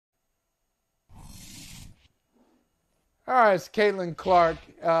All right, it's Caitlin Clark.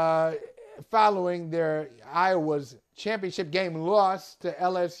 Following their Iowa's championship game loss to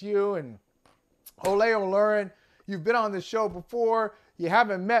LSU, and Olay Olurin, you've been on the show before. You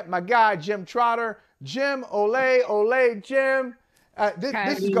haven't met my guy, Jim Trotter. Jim, Olay, Jim.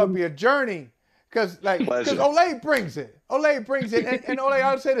 This is going to be a journey because Olay brings it. Olay brings it. And Olay,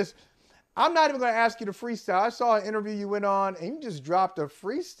 I'll say this. I'm not even going to ask you to freestyle. I saw an interview you went on, and you just dropped a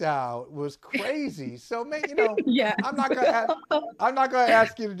freestyle. It was crazy. So, man, Yeah. I'm not going to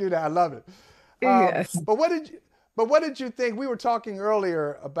ask you to do that. I love it. Yes. But what did you think? We were talking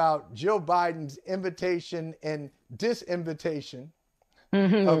earlier about Joe Biden's invitation and disinvitation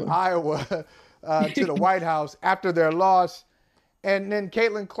of Iowa to the White House after their loss, and then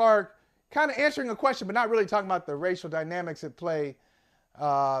Caitlin Clark kind of answering a question, but not really talking about the racial dynamics at play.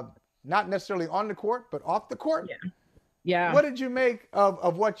 Not necessarily on the court, but off the court. Yeah. Yeah. What did you make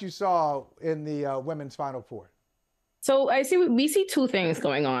of what you saw in the women's Final Four? So we see two things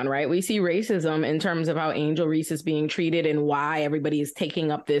going on, right? We see racism in terms of how Angel Reese is being treated and why everybody is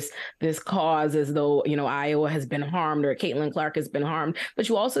taking up this cause as though, Iowa has been harmed or Caitlin Clark has been harmed. But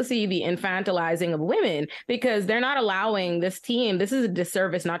you also see the infantilizing of women because they're not allowing this team. This is a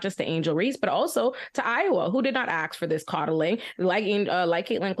disservice, not just to Angel Reese, but also to Iowa, who did not ask for this coddling. Like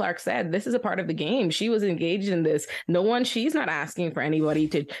Caitlin Clark said, this is a part of the game. She was engaged in this. She's not asking for anybody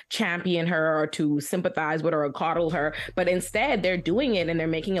to champion her or to sympathize with her or coddle her. But instead, they're doing it and they're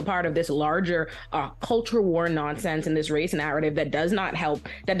making a part of this larger culture war nonsense and this race narrative that does not help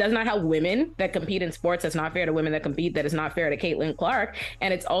women that compete in sports. That's not fair to women that compete. That is not fair to Caitlin Clark.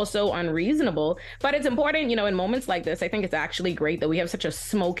 And it's also unreasonable. But it's important, in moments like this, I think it's actually great that we have such a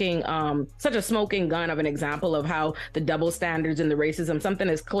smoking gun of an example of how the double standards and the racism, something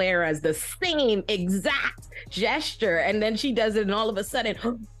as clear as the same exact gesture. And then she does it and all of a sudden,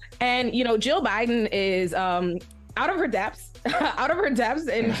 and, Jill Biden is out of her depths,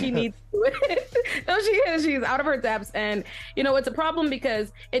 and she needs to do it. No, she is. She's out of her depths. And, it's a problem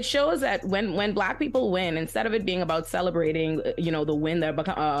because it shows that when Black people win, instead of it being about celebrating, the win that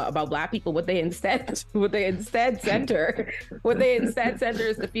about Black people, what they instead center is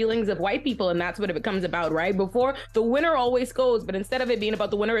the feelings of white people. And that's what it becomes about, right? Before, the winner always goes, but instead of it being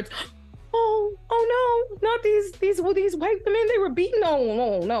about the winner, it's, oh no, not these white women, they were beaten.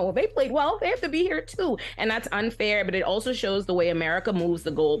 No, they played well. They have to be here too. And that's unfair, but it also shows the way America moves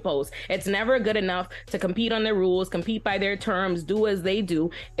the goalposts. It's never good enough to compete on their rules, compete by their terms, do as they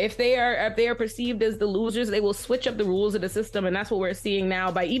do. If they are perceived as the losers, they will switch up the rules of the system. And that's what we're seeing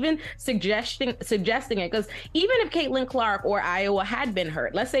now by even suggesting it. Because even if Caitlin Clark or Iowa had been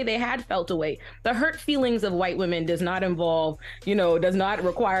hurt, let's say they had felt away, the hurt feelings of white women does not require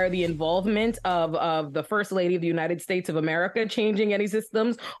the involvement of the First Lady of the United States of America changing any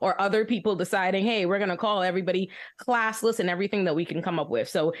systems or other people deciding, hey, we're going to call everybody classless and everything that we can come up with.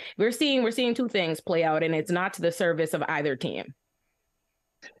 So we're seeing two things play out, and it's not to the service of either team.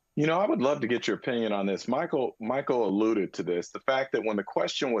 I would love to get your opinion on this. Michael alluded to this. The fact that when the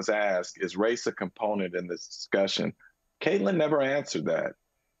question was asked, is race a component in this discussion? Caitlin never answered that.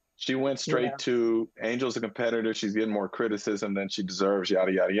 She went straight to Angel's a competitor. She's getting more criticism than she deserves,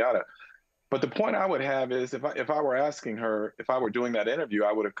 yada, yada, yada. But the point I would have is if I were asking her, if I were doing that interview,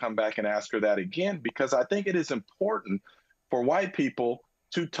 I would have come back and asked her that again, because I think it is important for white people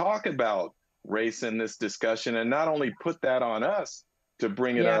to talk about race in this discussion and not only put that on us to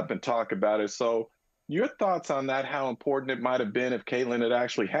bring it up and talk about it. So your thoughts on that, how important it might have been if Caitlin had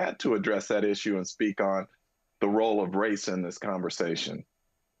actually had to address that issue and speak on the role of race in this conversation?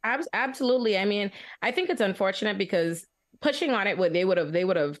 Absolutely. I mean, I think it's unfortunate because pushing on it, they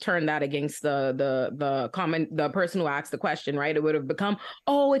would have turned that against the person who asked the question, right? It would have become,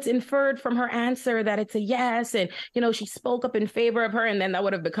 oh, it's inferred from her answer that it's a yes, and she spoke up in favor of her, and then that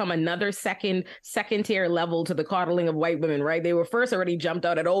would have become another second tier level to the coddling of white women, right? They were first already jumped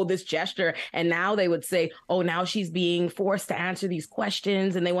out at, oh, this gesture, and now they would say, oh, now she's being forced to answer these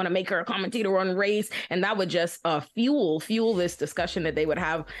questions, and they want to make her a commentator on race, and that would just fuel this discussion that they would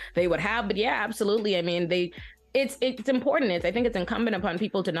have. But yeah, absolutely. I mean, it's important. I think it's incumbent upon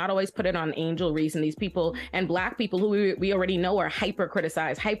people to not always put it on Angel Reese and these people and Black people who we already know are hyper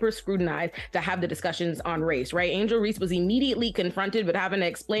criticized, hyper scrutinized to have the discussions on race, right? Angel Reese was immediately confronted with having to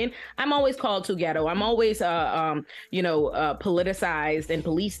explain, I'm always called too ghetto. I'm always, politicized and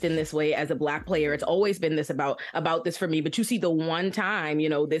policed in this way as a Black player. It's always been this about this for me. But you see the one time,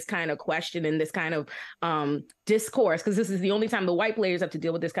 this kind of question and this kind of discourse, because this is the only time the white players have to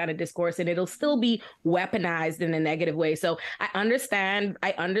deal with this kind of discourse, and it'll still be weaponized in a negative way. So I understand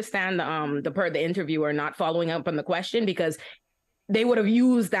the interviewer not following up on the question, because they would have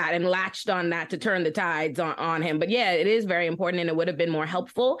used that and latched on that to turn the tides on him. But yeah, it is very important, and it would have been more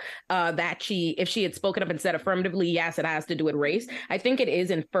helpful that if she had spoken up and said affirmatively, yes, it has to do with race. I think it is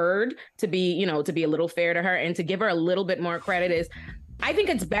inferred to be a little fair to her and to give her a little bit more credit is, I think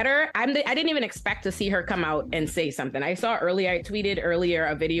it's better. I didn't even expect to see her come out and say something. I tweeted earlier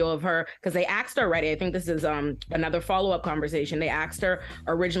a video of her because they asked her already. I think this is another follow-up conversation. They asked her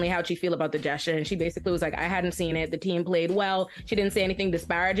originally how'd she feel about the gesture, and she basically was like, I hadn't seen it. The team played well. She didn't say anything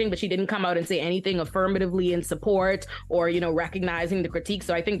disparaging, but she didn't come out and say anything affirmatively in support or, recognizing the critique.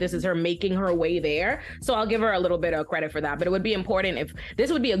 So I think this is her making her way there. So I'll give her a little bit of credit for that. But it would be important if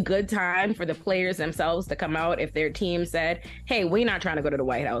this would be a good time for the players themselves to come out if their team said, hey, we're not trying to go to the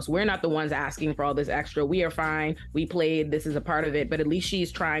White House. We're not the ones asking for all this extra. We are fine. We played. This is a part of it. But at least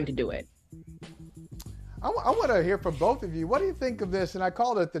she's trying to do it. I want to hear from both of you. What do you think of this? And I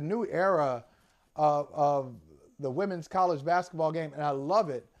called it the new era of the women's college basketball game, and I love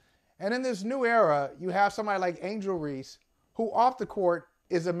it. And in this new era, you have somebody like Angel Reese, who off the court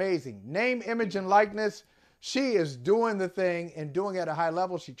is amazing. Name, image, and likeness. She is doing the thing and doing it at a high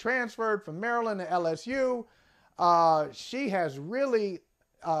level. She transferred from Maryland to LSU. She has really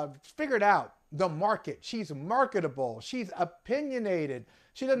figured out the market. She's marketable. She's opinionated.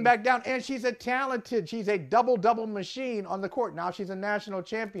 She doesn't back down. And she's she's a double-double machine on the court. Now she's a national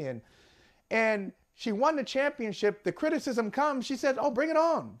champion. And she won the championship. The criticism comes. She said, oh, bring it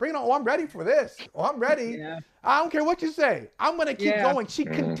on. Bring it on. Oh, I'm ready for this. Oh, I'm ready. Yeah. I don't care what you say. I'm going to keep going. She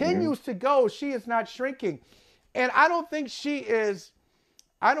continues to go. She is not shrinking. And I don't think she is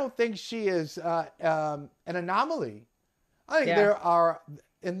an anomaly. I think there are,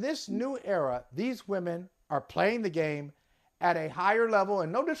 in this new era, these women are playing the game at a higher level.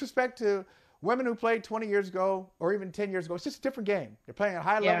 And no disrespect to women who played 20 years ago or even 10 years ago. It's just a different game. They're playing at a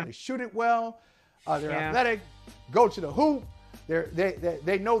high level. They shoot it well. They're athletic. Go to the hoop.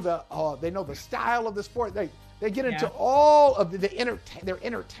 They know the style of the sport. They get into all of they're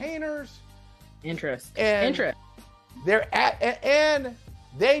entertainers. Interest. And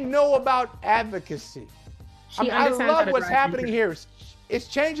they know about advocacy. I love what's happening here. It's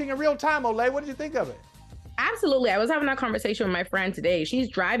changing in real time, Olay. What did you think of it? Absolutely. I was having that conversation with my friend today. She's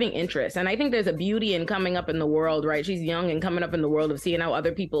driving interest. And I think there's a beauty in coming up in the world, right? She's young and coming up in the world of seeing how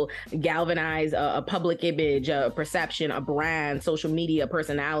other people galvanize a public image, a perception, a brand, social media,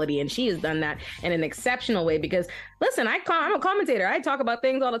 personality. And she has done that in an exceptional way because, listen, I'm a commentator. I talk about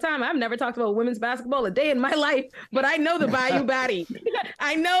things all the time. I've never talked about women's basketball a day in my life, but I know the Bayou Baddie.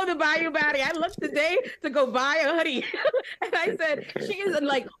 I know the Bayou Baddie. I looked today to go buy a hoodie. And I said, she is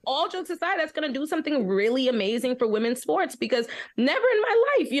like, all jokes aside, that's going to do something really amazing for women's sports because never in my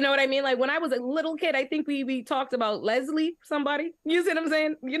life, you know what I mean? Like when I was a little kid, I think we talked about Leslie, somebody, you see what I'm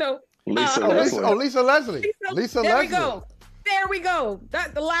saying? Lisa Leslie. There we go.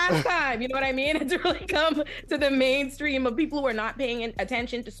 That's the last time, you know what I mean? It's really come to the mainstream of people who are not paying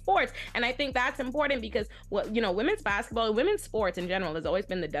attention to sports. And I think that's important because women's basketball, women's sports in general has always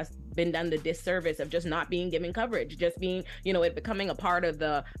been done the disservice of just not being given coverage, just being, it becoming a part of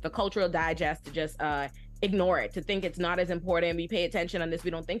the cultural digest to just ignore it, to think it's not as important. We pay attention on this.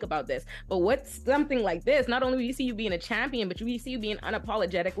 We don't think about this. But what's something like this? Not only do you see you being a champion, but we see you being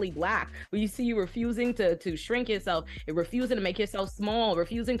unapologetically Black. We see you refusing to shrink yourself, refusing to make yourself small,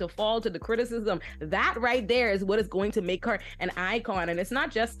 refusing to fall to the criticism. That right there is what is going to make her an icon. And it's not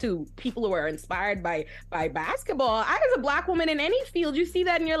just to people who are inspired by basketball. As a Black woman in any field, you see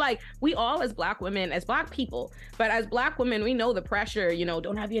that and you're like, we all as Black women, as Black people, but as Black women, we know the pressure,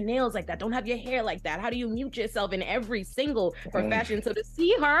 don't have your nails like that. Don't have your hair like that. How do you mute yourself in every single profession? So to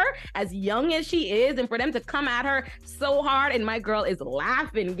see her as young as she is and for them to come at her so hard, and my girl is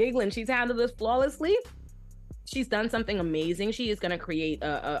laughing, giggling, she's handled this flawlessly. She's done something amazing. She is going to create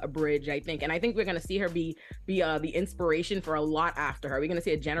a bridge, I think. And I think we're going to see her be the inspiration for a lot after her. We're going to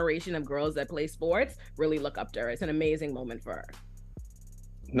see a generation of girls that play sports really look up to her. It's an amazing moment for her.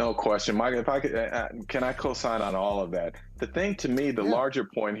 No question. Mike, if I could, can I co-sign on all of that? The thing to me, the larger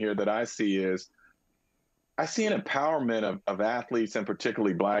point here that I see is I see an empowerment of athletes and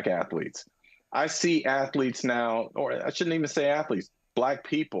particularly Black athletes. I see athletes now, or I shouldn't even say athletes, Black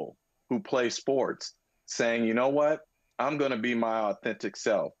people who play sports saying, you know what, I'm going to be my authentic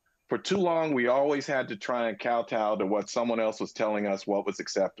self. For too long, we always had to try and kowtow to what someone else was telling us what was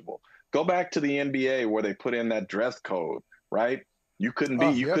acceptable. Go back to the NBA where they put in that dress code, right? You couldn't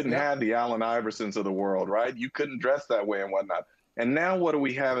have the Allen Iversons of the world, right? You couldn't dress that way and whatnot. And now what do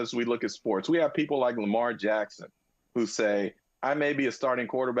we have as we look at sports? We have people like Lamar Jackson who say, I may be a starting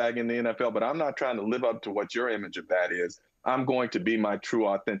quarterback in the NFL, but I'm not trying to live up to what your image of that is. I'm going to be my true,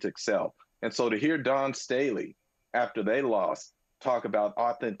 authentic self. And so to hear Dawn Staley, after they lost, talk about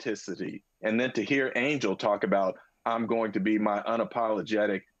authenticity, and then to hear Angel talk about, I'm going to be my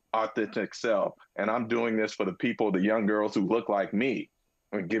unapologetic, authentic self, and I'm doing this for the people, the young girls who look like me,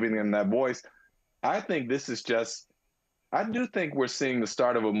 and giving them that voice. I think this is just, I do think we're seeing the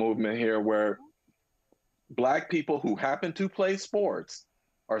start of a movement here where Black people who happen to play sports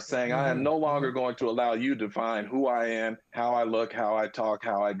are saying, I am no longer going to allow you to define who I am, how I look, how I talk,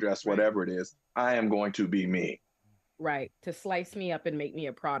 how I dress, whatever it is. I am going to be me. Right. To slice me up and make me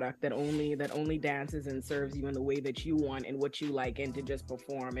a product that only dances and serves you in the way that you want and what you like, and to just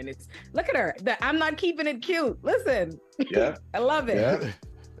perform. And it's, look at her. I'm not keeping it cute. Listen. Yeah. I love it.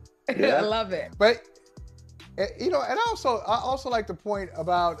 Yeah. Yeah. I love it. But you know, and I also like the point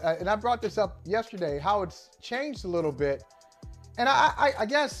about, and I brought this up yesterday, how it's changed a little bit. And I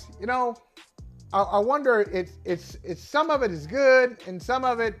guess, you know, I wonder, it's some of it is good, and some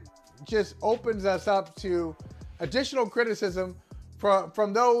of it just opens us up to additional criticism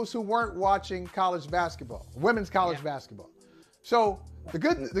from those who weren't watching college basketball, women's college basketball. So the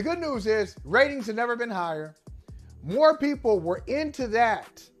good news is ratings have never been higher. More people were into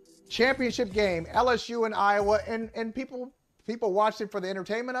that championship game, LSU and Iowa, and people watched it for the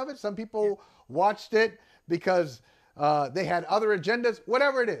entertainment of it. Some people watched it because they had other agendas,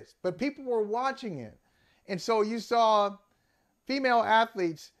 whatever it is. But people were watching it, and so you saw female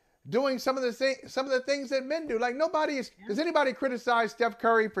athletes doing some of the things that men do. Like does anybody criticize Steph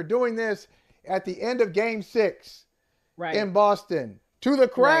Curry for doing this at the end of Game 6 in Boston to the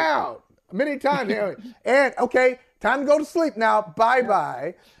crowd many times? And okay, time to go to sleep now. Bye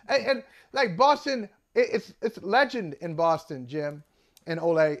bye. And like Boston, it's legend in Boston, Jim and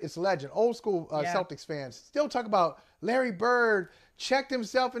Olay. It's legend. Old school Celtics fans still talk about Larry Bird checked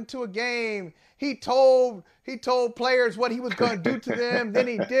himself into a game. He told players what he was going to do to them. Then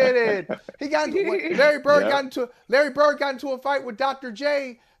he did it. Larry Bird got into a fight with Dr.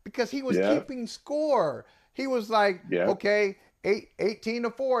 J because he was keeping score. He was like, okay,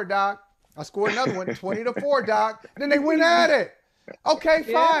 18-4, Doc. I scored another one, 20-4, Doc. Then they went at it. Okay,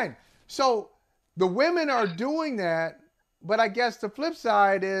 fine. So the women are doing that, but I guess the flip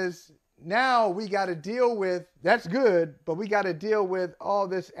side is now we got to deal with, that's good, but we got to deal with all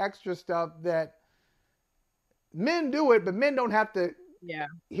this extra stuff that men do it, but men don't have to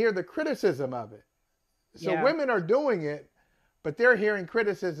hear the criticism of it. So women are doing it, but they're hearing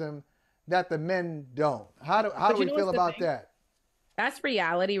criticism that the men don't. How do we feel about that? That's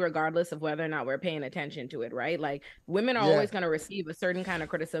reality, regardless of whether or not we're paying attention to it, right? Like, women are always going to receive a certain kind of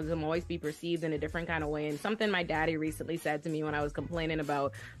criticism, always be perceived in a different kind of way. And something my daddy recently said to me when I was complaining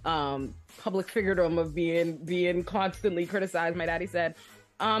about public figurdom of being constantly criticized, my daddy said,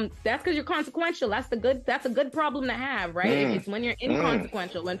 that's because you're consequential. That's a good problem to have, right? It's when you're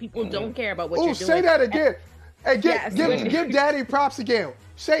inconsequential, when people don't care about what you're doing. Say that again. Hey, give daddy props again.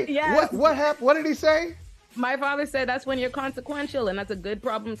 Say what happened? What did he say? My father said that's when you're consequential, and that's a good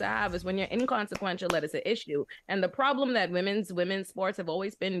problem to have, is when you're inconsequential, that is an issue. And the problem that women's sports have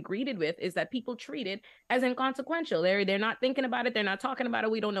always been greeted with is that people treat it as inconsequential. They're not thinking about it. They're not talking about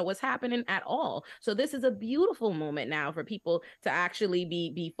it. We don't know what's happening at all. So this is a beautiful moment now for people to actually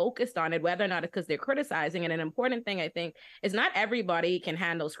be focused on it, whether or not it's because they're criticizing. And an important thing, I think, is not everybody can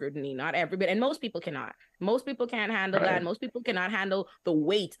handle scrutiny. Not everybody, and most people cannot. Most people can't handle that. Most people cannot handle the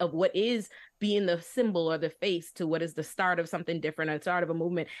weight of what is being the symbol or the face to what is the start of something different, a start of a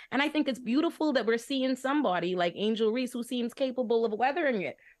movement. And I think it's beautiful that we're seeing somebody like Angel Reese who seems capable of weathering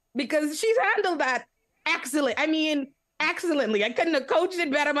it, because she's handled that excellently. I couldn't have coached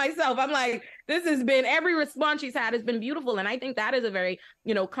it better myself. I'm like, this has been, every response she's had has been beautiful. And I think that is a very,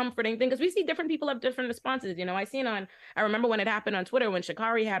 comforting thing, because we see different people have different responses. I remember when it happened on Twitter, when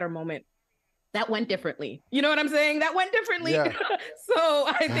Sha'Carri had her moment, that went differently. You know what I'm saying? That went differently. Yeah. So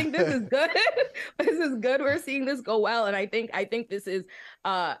I think this is good. This is good. We're seeing this go well. And I think this is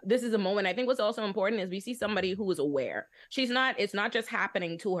a moment. I think what's also important is we see somebody who is aware. It's not just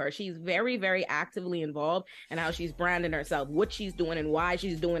happening to her. She's very, very actively involved in how she's branding herself, what she's doing and why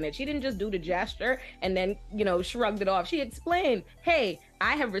she's doing it. She didn't just do the gesture and then, shrugged it off. She explained, hey,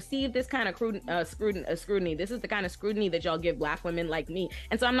 I have received this kind of scrutiny. This is the kind of scrutiny that y'all give Black women like me.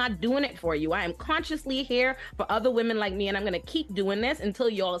 And so I'm not doing it for you. I am consciously here for other women like me. And I'm going to keep doing this until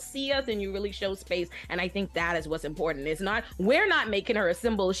y'all see us and you really show space. And I think that is what's important. We're not making her a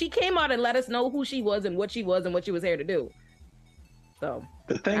symbol. She came out and let us know who she was and what she was here to do. So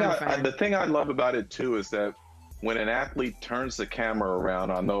the thing I love about it too is that when an athlete turns the camera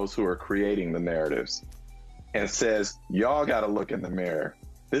around on those who are creating the narratives and says, y'all got to look in the mirror.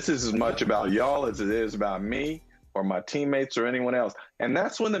 This is as much about y'all as it is about me or my teammates or anyone else. And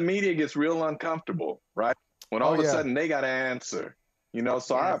that's when the media gets real uncomfortable, right? when all of a sudden they got to answer. You know,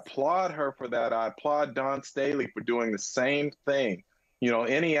 so I applaud her for that. I applaud Don Staley for doing the same thing. You know,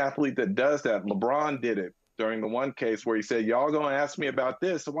 any athlete that does that, LeBron did it during the one case where he said, y'all going to ask me about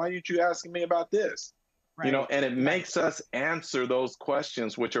this, so why aren't you asking me about this? Right. You know, and it makes us answer those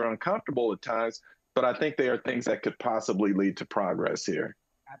questions, which are uncomfortable at times, but I think they are things that could possibly lead to progress here.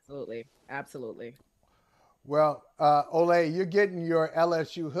 Absolutely. Absolutely. Well, Olay, you're getting your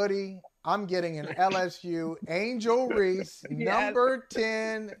LSU hoodie. I'm getting an LSU Angel Reese number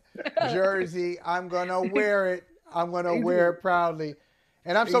 10 jersey. I'm going to wear it. I'm going to wear it proudly.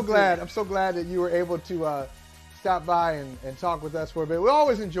 And I'm so glad that you were able to stop by and talk with us for a bit. We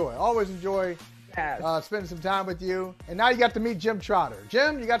always enjoy spending some time with you. And now you got to meet Jim Trotter.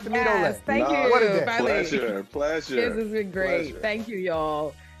 Jim, you got to meet Olay. Thank you. What a day. Pleasure. This has been great. Pleasure. Thank you,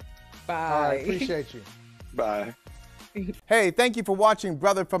 y'all. Bye. All right, appreciate you. Bye. Hey, thank you for watching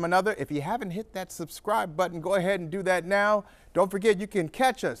Brother from Another. If you haven't hit that subscribe button, go ahead and do that now. Don't forget, you can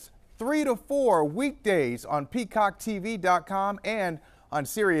catch us 3 to 4 weekdays on PeacockTV.com and on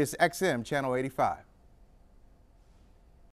Sirius XM Channel 85.